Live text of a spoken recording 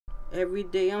Every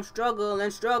day I'm struggling.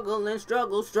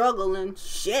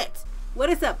 Shit. What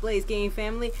is up, BlazeGANG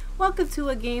family? Welcome to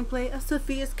a gameplay of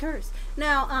Sophia's Curse.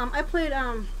 Now, I played,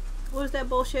 what was that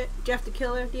bullshit? Jeff the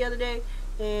Killer the other day,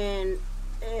 and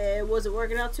it wasn't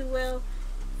working out too well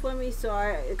for me, so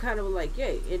I kind of was like,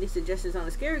 yay, any suggestions on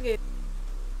a scary game?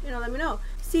 You know, let me know.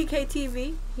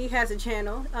 CKTV, he has a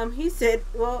channel. He said,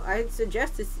 well, I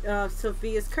suggested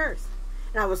Sophia's Curse.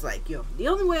 And I was like, yo, the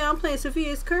only way I'm playing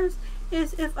Sophia's Curse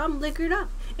is if I'm liquored up.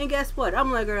 And guess what?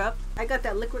 I'm liquored up. I got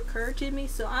that liquid courage in me,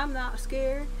 so I'm not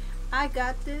scared. I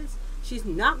got this. She's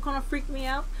not going to freak me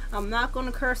out. I'm not going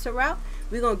to curse her out.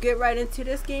 We're going to get right into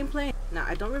this gameplay. Now,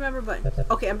 I don't remember buttons.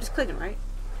 Okay, I'm just clicking, right?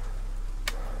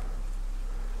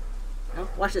 No,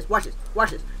 watch this, watch this,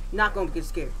 watch this. Not going to get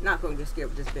scared. Not going to get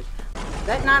scared with this bitch.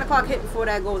 That 9 o'clock hit before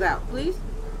that goes out, please.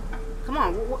 Come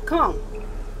on, come on.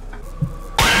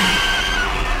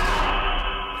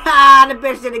 Ha! The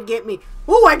bitch didn't get me.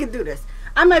 Ooh, I can do this.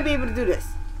 I might be able to do this.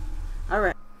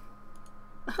 Alright.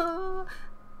 I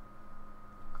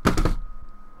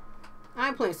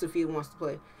ain't playing Sophia wants to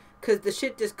play. Because the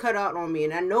shit just cut out on me.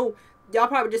 And I know y'all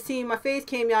probably just seeing my face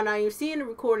cam. Y'all not even seeing the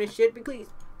recording shit. But please,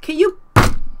 can you?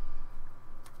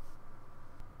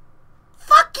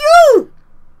 Fuck you!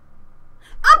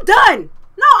 I'm done.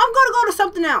 No, I'm going to go to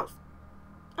something else.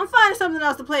 I'm finding something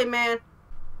else to play, man.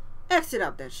 Exit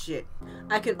out that shit.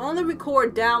 I can only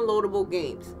record downloadable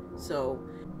games. So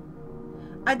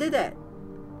I did that.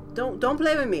 Don't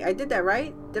play with me. I did that,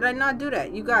 right? Did I not do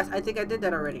that? You guys, I think I did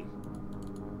that already.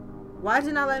 Why is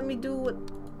it not letting me do what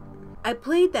I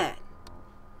played that?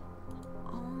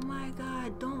 Oh my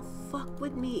god, don't fuck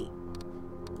with me.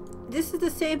 This is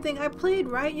the same thing I played,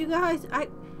 right, you guys?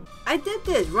 I did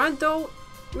this. Run, don't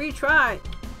retry.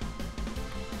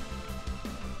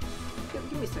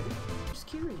 Give me a second. I'm just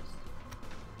curious.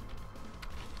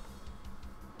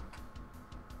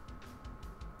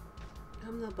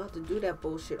 I'm not about to do that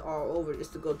bullshit all over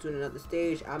just to go to another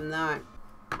stage. I'm not.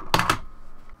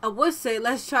 I would say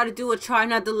let's try to do a try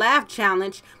not to laugh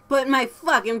challenge, but my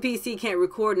fucking PC can't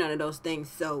record none of those things,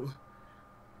 so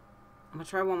I'm gonna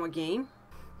try one more game.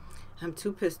 I'm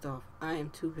too pissed off. I am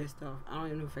too pissed off. I don't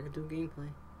even know if I can do gameplay.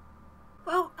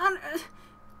 Well,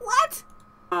 what?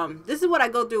 This is what I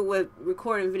go through with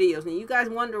recording videos, and you guys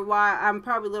wonder why I'm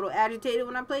probably a little agitated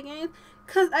when I play games,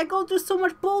 cause I go through so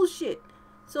much bullshit.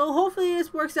 So hopefully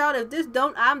this works out. If this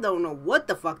don't, I don't know what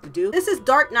the fuck to do. This is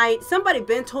Dark Knight. Somebody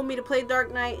been told me to play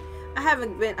Dark Knight.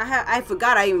 I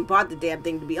forgot I even bought the damn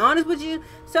thing, to be honest with you.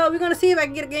 So we're gonna see if I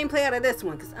can get a gameplay out of this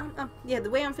one. Cause yeah, the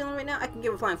way I'm feeling right now, I can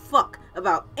give a flying fuck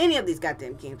about any of these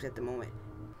goddamn games at the moment.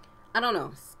 I don't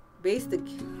know. Basic.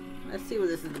 Let's see what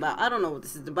this is about. I don't know what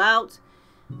this is about.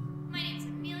 My name's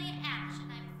Amelia Ash,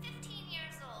 and I'm 15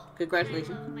 years old.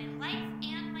 Congratulations. I love my life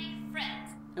and my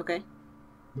friends. Okay.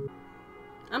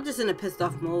 I'm just in a pissed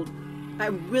off mode. I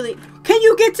really... Can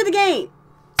you get to the game?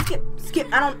 Skip.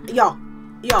 I don't... Y'all.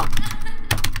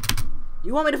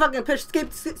 You want me to fucking push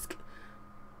skip?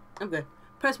 I'm good.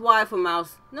 Press Y for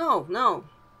mouse. No.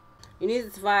 You need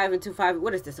to survive into 5...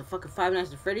 What is this? A fucking Five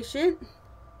Nights at Freddy's shit?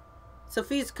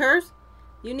 Sophia's Curse?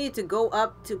 You need to go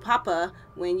up to Papa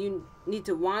when you need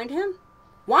to wind him?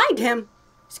 Wind him?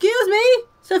 Excuse me?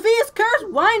 Sophia's Curse?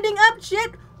 Winding up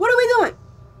shit? What are we doing?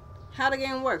 How the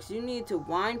game works. You need to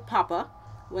wind Papa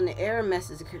when the error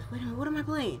message occurs. Wait a minute, what am I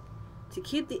playing? To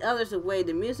keep the others away,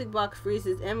 the music box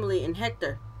freezes Emily and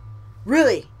Hector.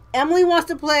 Really? Emily wants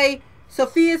to play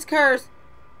Sophia's Curse.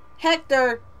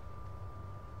 Hector.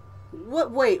 What?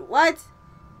 Wait, what?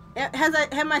 Have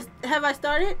I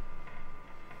started?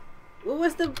 What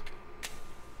was the...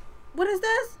 What is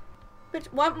this? Bitch,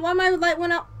 why my light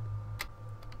went out?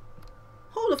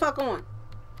 Hold the fuck on.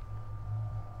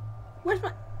 Where's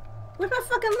my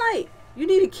fucking light? You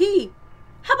need a key.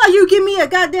 How about you give me a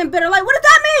goddamn better light? What does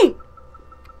that mean?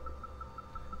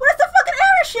 What does the fucking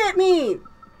error shit mean?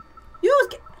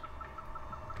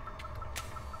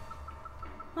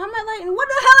 Why am I lighting? What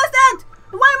the hell is that?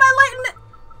 Why am I lighting it?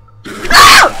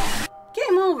 Ah!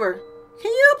 Game over.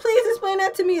 Can you please explain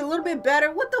that to me a little bit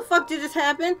better? What the fuck did just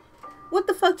happen? What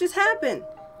the fuck just happened?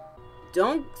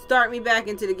 Don't start me back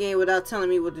into the game without telling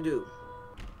me what to do.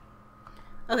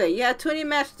 Okay, you have 20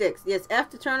 matchsticks. Yes, F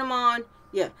to turn them on.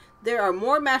 Yeah, there are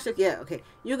more matchsticks. Yeah, okay.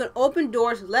 You can open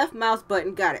doors, left mouse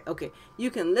button. Got it. Okay. You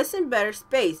can listen better,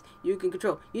 space. You can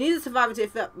control. You need to survive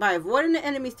by avoiding the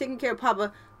enemies, taking care of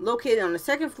Papa, located on the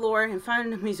second floor, and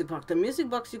finding the music box. The music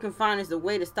box you can find is the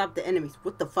way to stop the enemies.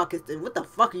 What the fuck is this? What the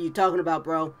fuck are you talking about,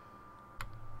 bro?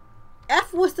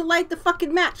 F was to light the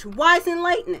fucking match. Y isn't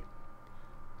lighting it.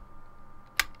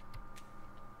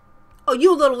 Oh,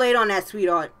 you a little late on that,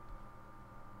 sweetheart.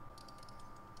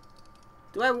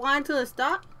 Do I wind till it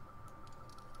stops?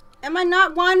 Am I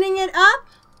not winding it up?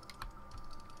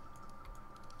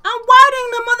 I'm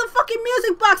winding the motherfucking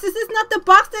music box. Is this not the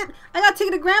box that I gotta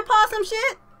take to grandpa or some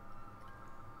shit?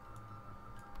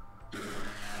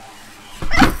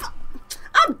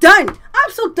 I'm done.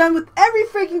 I'm so done with every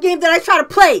freaking game that I try to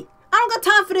play. I don't got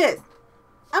time for this.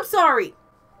 I'm sorry.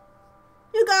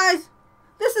 You guys,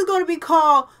 this is going to be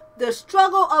called the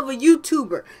struggle of a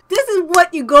YouTuber. This is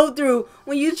what you go through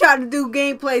when you try to do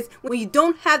gameplays, when you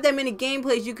don't have that many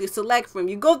gameplays you can select from.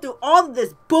 You go through all of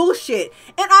this bullshit,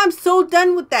 and I'm so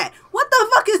done with that. What the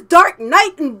fuck is Dark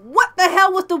Knight, and what the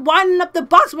hell was the winding up the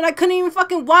box when I couldn't even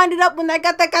fucking wind it up when I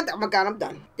got that? Oh my god, I'm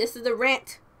done. This is the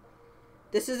rant.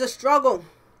 This is a struggle.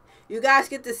 You guys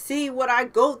get to see what I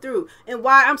go through and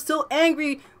why I'm so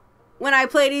angry when I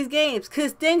play these games,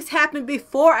 because things happen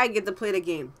before I get to play the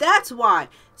game. That's why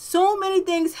so many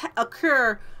things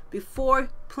occur before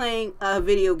playing a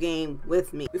video game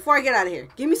with me. Before I get out of here,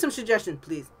 give me some suggestions,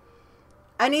 please.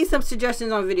 I need some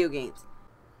suggestions on video games.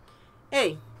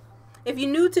 Hey, if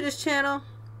you're new to this channel,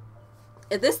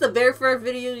 if this is the very first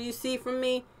video you see from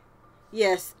me,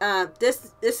 yes,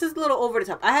 this is a little over the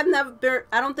top. I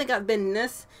don't think I've been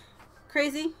this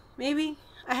crazy. Maybe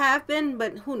I have been,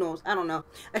 but who knows? I don't know.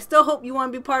 I still hope you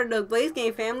want to be part of the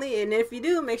BlazeGANG family, and if you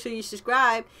do, make sure you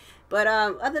subscribe. But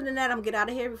other than that, I'm gonna get out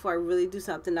of here before I really do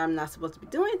something that I'm not supposed to be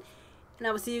doing. And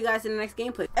I will see you guys in the next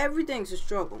gameplay. Everything's a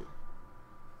struggle.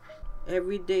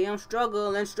 Every day I'm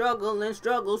struggling.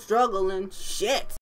 Shit.